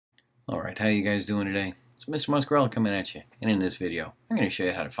Alright, how you guys doing today? It's Mr. Muscarella coming at you, and in this video, I'm going to show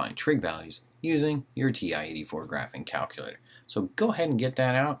you how to find trig values using your TI84 graphing calculator. So go ahead and get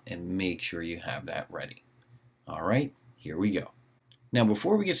that out and make sure you have that ready. Alright, here we go. Now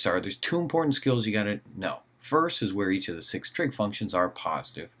before we get started, there's two important skills you got to know. First is where each of the 6 trig functions are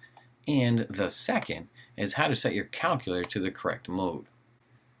positive, and the second is how to set your calculator to the correct mode.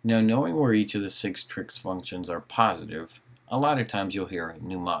 Now knowing where each of the 6 trig functions are positive, a lot of times you'll hear a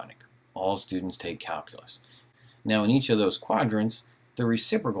mnemonic. All students take calculus. Now in each of those quadrants, the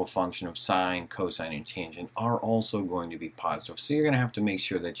reciprocal function of sine, cosine, and tangent are also going to be positive. So you're going to have to make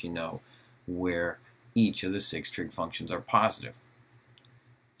sure that you know where each of the 6 trig functions are positive.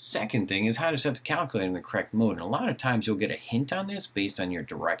 Second thing is how to set the calculator in the correct mode. And a lot of times you'll get a hint on this based on your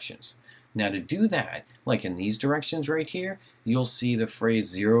directions. Now to do that, like in these directions right here, you'll see the phrase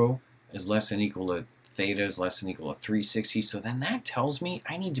 0 is less than equal to theta is less than equal to 360, so then that tells me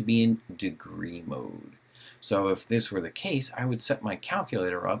I need to be in degree mode. So if this were the case, I would set my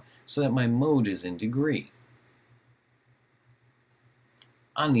calculator up so that my mode is in degree.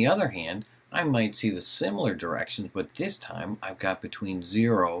 On the other hand, I might see the similar directions, but this time I've got between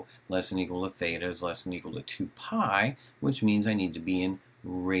 0 less than equal to theta is less than equal to 2 pi, which means I need to be in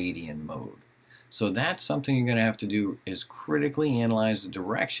radian mode. So that's something you're going to have to do is critically analyze the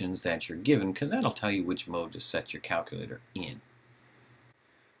directions that you're given, because that'll tell you which mode to set your calculator in.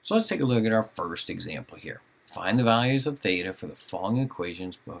 So let's take a look at our first example here. Find the values of theta for the following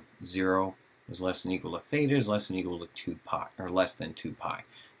equations of 0 is less than equal to theta is less than equal to 2 pi, or less than 2 pi.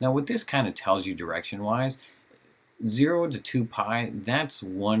 Now what this kind of tells you direction-wise, 0 to 2 pi, that's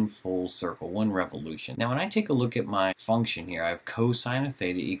one full circle, one revolution. Now when I take a look at my function here, I have cosine of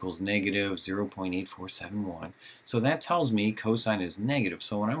theta equals negative 0.8471. So that tells me cosine is negative.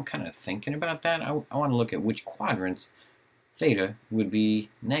 So when I'm kind of thinking about that, I want to look at which quadrants theta would be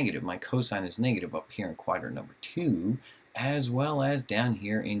negative. My cosine is negative up here in quadrant number 2, as well as down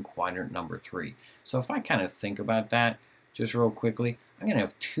here in quadrant number 3. So if I kind of think about that just real quickly, I'm going to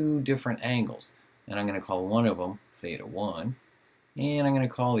have two different angles. And I'm going to call one of them theta 1, and I'm going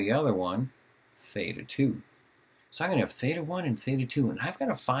to call the other one theta 2. So I'm going to have theta 1 and theta 2, and I've got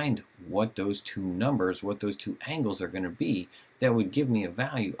to find what those two numbers, what those two angles are going to be that would give me a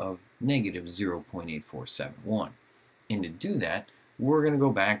value of negative 0.8471. And to do that, we're going to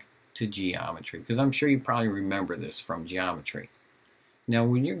go back to geometry, because I'm sure you probably remember this from geometry. Now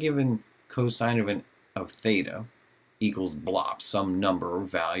when you're given cosine of theta equals blah, some number or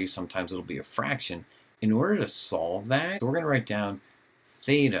value, sometimes it'll be a fraction. In order to solve that, we're going to write down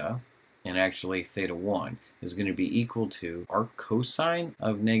theta, and actually theta 1 is going to be equal to our cosine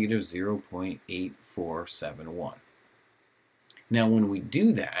of negative 0.8471. Now when we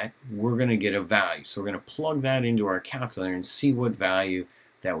do that, we're going to get a value. So we're going to plug that into our calculator and see what value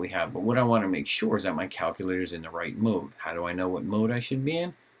that we have. But what I want to make sure is that my calculator is in the right mode. How do I know what mode I should be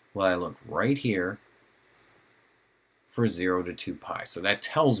in? Well, I look right here for 0 to 2 pi. So that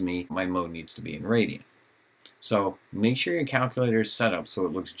tells me my mode needs to be in radian. So make sure your calculator is set up so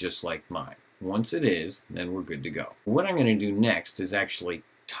it looks just like mine. Once it is, then we're good to go. What I'm going to do next is actually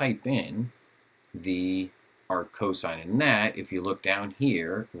type in our cosine. And that, if you look down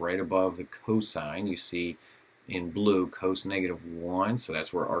here, right above the cosine, you see in blue cos negative 1. So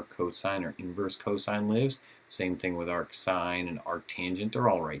that's where arc cosine or inverse cosine lives. Same thing with arc sine and arc tangent. They're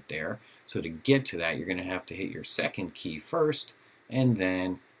all right there. So to get to that, you're going to have to hit your second key first, and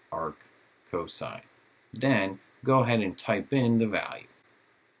then arc cosine. Then go ahead and type in the value.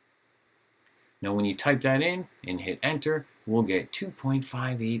 Now when you type that in and hit enter, we'll get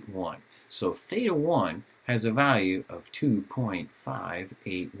 2.581. So theta 1 has a value of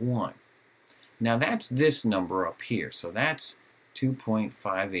 2.581. Now that's this number up here. So that's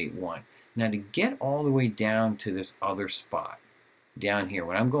 2.581. Now to get all the way down to this other spot, down here,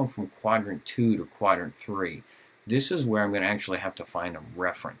 when I'm going from quadrant 2 to quadrant 3, this is where I'm going to actually have to find a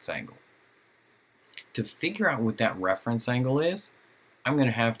reference angle. To figure out what that reference angle is, I'm going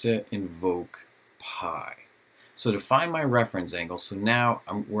to have to invoke pi. So to find my reference angle, so now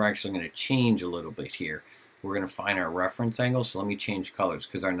we're actually going to change a little bit here. We're going to find our reference angle, so let me change colors,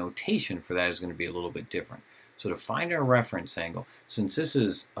 because our notation for that is going to be a little bit different. So to find our reference angle, since this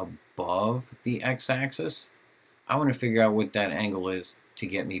is above the x-axis, I want to figure out what that angle is to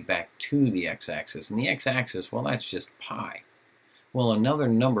get me back to the x-axis. And the x-axis, well, that's just pi. Well, another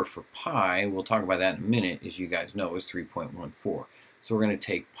number for pi, we'll talk about that in a minute, as you guys know, is 3.14. So we're going to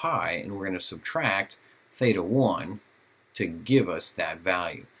take pi and we're going to subtract theta 1 to give us that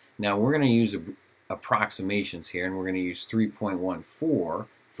value. Now we're going to use approximations here, and we're going to use 3.14 for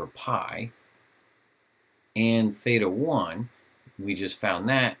pi, and theta 1, we just found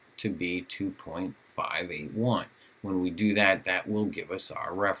that to be 2.581. When we do that, that will give us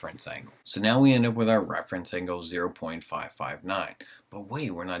our reference angle. So now we end up with our reference angle 0.559. But wait,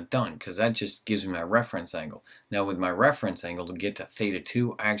 we're not done, because that just gives me my reference angle. Now with my reference angle, to get to theta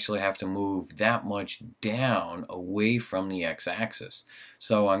 2, I actually have to move that much down away from the x-axis.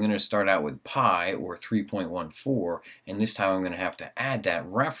 So I'm going to start out with pi, or 3.14, and this time I'm going to have to add that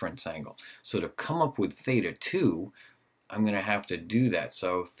reference angle. So to come up with theta 2, I'm going to have to do that.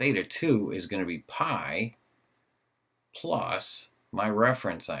 So theta 2 is going to be pi plus my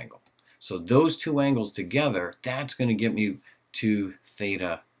reference angle. So those two angles together, that's going to get me to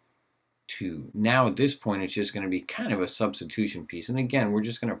theta 2. Now at this point, it's just going to be kind of a substitution piece. And again, we're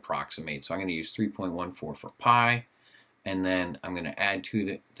just going to approximate. So I'm going to use 3.14 for pi, and then I'm going to add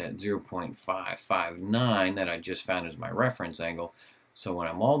to that 0.559 that I just found as my reference angle. So when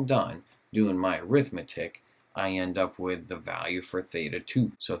I'm all done doing my arithmetic, I end up with the value for theta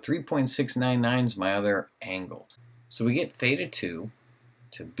 2. So 3.699 is my other angle. So we get theta 2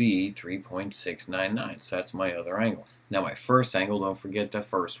 to be 3.699. So that's my other angle. Now my first angle, don't forget the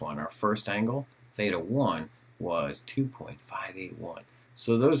first one. Our first angle, theta 1, was 2.581.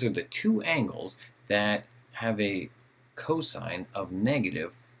 So those are the two angles that have a cosine of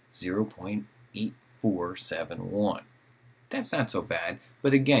negative 0.8471. That's not so bad,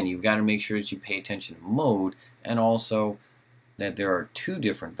 but again, you've got to make sure that you pay attention to mode, and also that there are two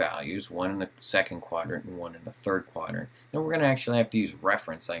different values, one in the second quadrant and one in the third quadrant. And we're going to actually have to use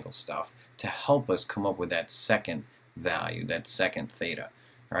reference angle stuff to help us come up with that second value, that second theta.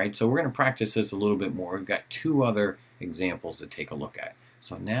 All right, so we're going to practice this a little bit more. We've got two other examples to take a look at.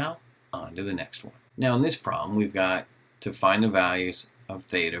 So now, on to the next one. Now in this problem, we've got to find the values of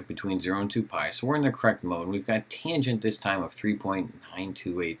theta between 0 and 2 pi. So we're in the correct mode, and we've got tangent this time of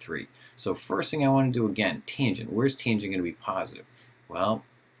 3.9283. So first thing I want to do again, tangent. Where's tangent going to be positive? Well,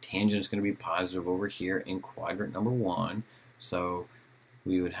 tangent is going to be positive over here in quadrant number 1. So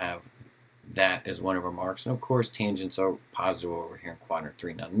we would have that as one of our marks. And of course, tangents are positive over here in quadrant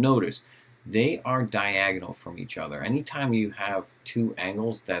 3. Now notice, they are diagonal from each other. Anytime you have two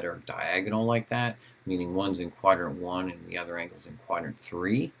angles that are diagonal like that, meaning one's in quadrant 1 and the other angle's in quadrant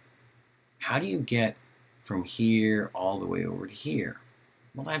 3, how do you get from here all the way over to here?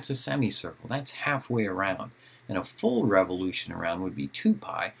 Well, that's a semicircle. That's halfway around. And a full revolution around would be 2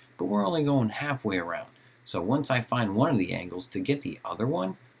 pi, but we're only going halfway around. So once I find one of the angles, to get the other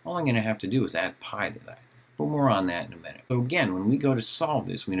one, all I'm going to have to do is add pi to that. But more on that in a minute. So again, when we go to solve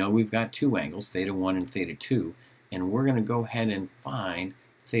this, we know we've got two angles, theta 1 and theta 2, and we're going to go ahead and find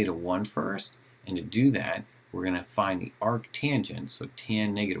theta 1 first. And to do that, we're going to find the arctangent, so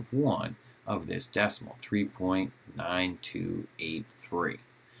tan negative 1, of this decimal, 3.9283.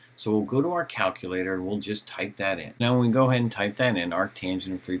 So we'll go to our calculator and we'll just type that in. Now when we go ahead and type that in,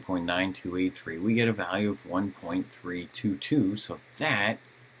 arctangent of 3.9283, we get a value of 1.322, so that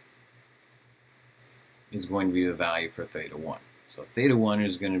is going to be the value for theta 1. So theta 1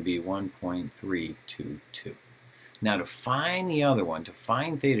 is going to be 1.322. Now to find the other one, to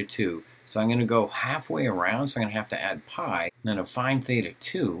find theta 2, so I'm going to go halfway around, so I'm going to have to add pi. Now to find theta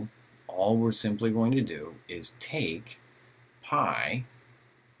 2, all we're simply going to do is take pi,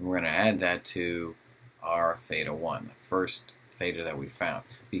 and we're going to add that to our theta 1, the first theta that we found.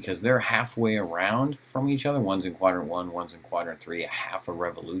 Because they're halfway around from each other, one's in quadrant 1, one's in quadrant 3, a half a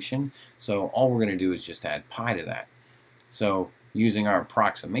revolution. So all we're going to do is just add pi to that. So using our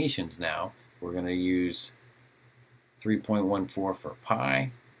approximations now, we're going to use 3.14 for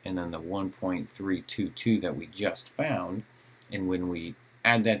pi, and then the 1.322 that we just found. And when we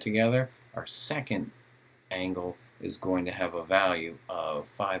add that together, our second angle is going to have a value of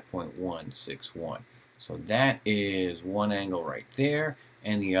 5.161. So that is one angle right there,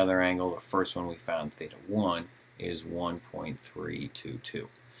 and the other angle, the first one we found, theta 1, is 1.322.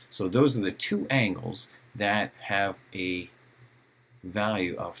 So those are the two angles that have a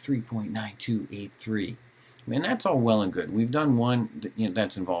value of 3.9283. And that's all well and good. We've done one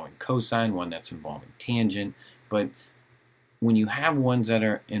that's involving cosine, one that's involving tangent, but when you have ones that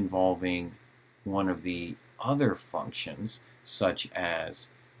are involving one of the other functions, such as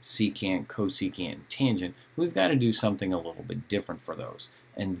secant, cosecant, and tangent, we've got to do something a little bit different for those.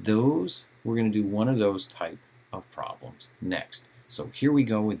 And those, we're going to do one of those type of problems next. So here we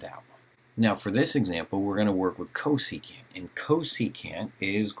go with that one. Now for this example, we're going to work with cosecant. And cosecant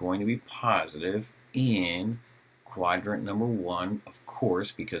is going to be positive in quadrant number 1, of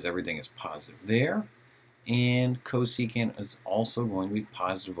course, because everything is positive there. And cosecant is also going to be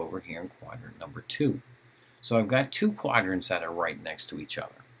positive over here in quadrant number 2. So I've got two quadrants that are right next to each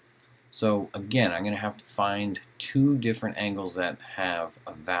other. So again, I'm going to have to find two different angles that have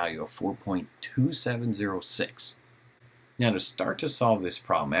a value of 4.2706. Now to start to solve this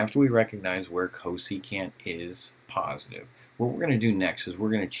problem, after we recognize where cosecant is positive, what we're going to do next is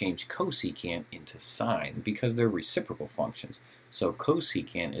we're going to change cosecant into sine because they're reciprocal functions. So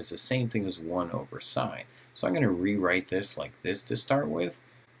cosecant is the same thing as 1 over sine. So I'm going to rewrite this like this to start with.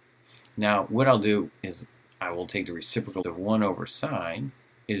 Now what I'll do is I will take the reciprocal of 1 over sine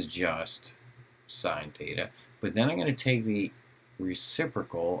is just sine theta, but then I'm going to take the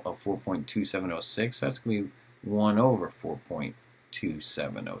reciprocal of 4.2706, that's going to be 1 over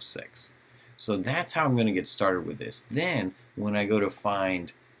 4.2706. So that's how I'm going to get started with this. Then when I go to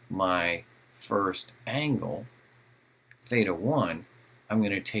find my first angle, theta 1, I'm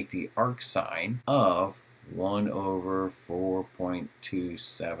going to take the arc sine of 1 over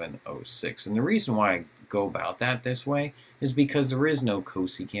 4.2706. And the reason why I go about that this way is because there is no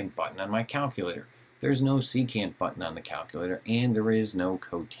cosecant button on my calculator. There's no secant button on the calculator, and there is no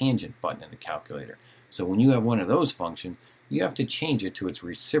cotangent button in the calculator. So when you have one of those functions, you have to change it to its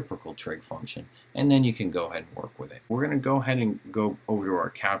reciprocal trig function, and then you can go ahead and work with it. We're going to go ahead and go over to our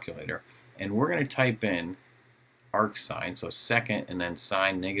calculator, and we're going to type in arc sine, so second and then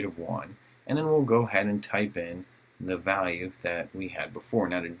sine -1, and then we'll go ahead and type in the value that we had before.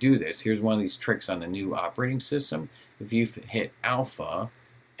 Now to do this, here's one of these tricks on the new operating system. If you hit alpha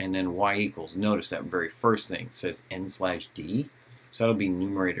and then y equals, notice that very first thing says n/d. So that'll be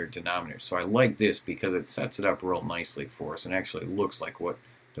numerator denominator. So I like this because it sets it up real nicely for us and actually looks like what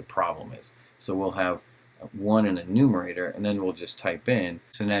the problem is. So we'll have 1 in the numerator, and then we'll just type in.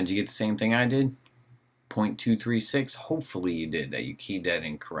 So now did you get the same thing I did? 0.236. Hopefully you did, that you keyed that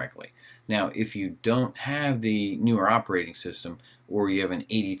in correctly. Now if you don't have the newer operating system, or you have an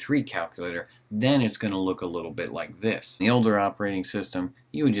 83 calculator, then it's going to look a little bit like this. In the older operating system,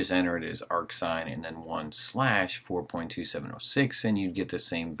 you would just enter it as arc sine and then 1/4.2706, and you'd get the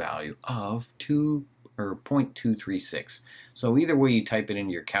same value of 0.236. So either way you type it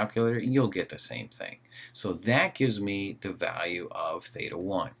into your calculator, you'll get the same thing. So that gives me the value of theta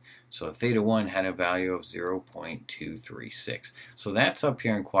 1. So theta 1 had a value of 0.236. So that's up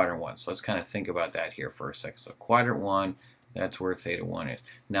here in quadrant 1. So let's kind of think about that here for a second. So quadrant 1, that's where theta 1 is.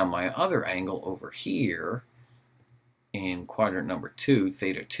 Now my other angle over here in quadrant number 2,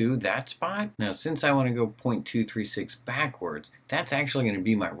 theta 2, that spot. Now since I want to go 0.236 backwards, that's actually going to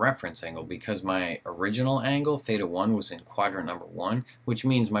be my reference angle because my original angle, theta 1, was in quadrant number 1, which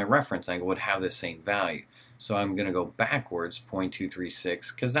means my reference angle would have the same value. So I'm going to go backwards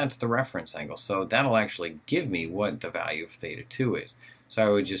 0.236 because that's the reference angle. So that'll actually give me what the value of theta 2 is. So I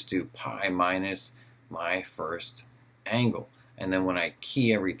would just do pi minus my first angle. And then when I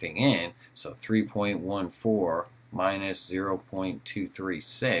key everything in, so 3.14 minus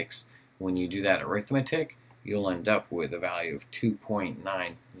 0.236, when you do that arithmetic, you'll end up with a value of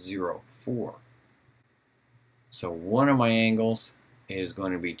 2.904. So one of my angles is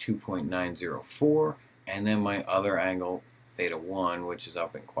going to be 2.904, and then my other angle, theta 1, which is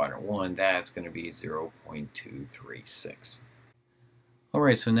up in quadrant 1, that's going to be 0.236.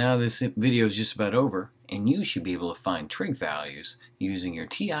 Alright, so now this video is just about over, and you should be able to find trig values using your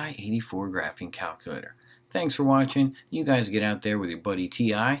TI84 graphing calculator. Thanks for watching. You guys get out there with your buddy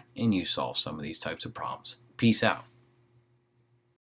TI, and you solve some of these types of problems. Peace out.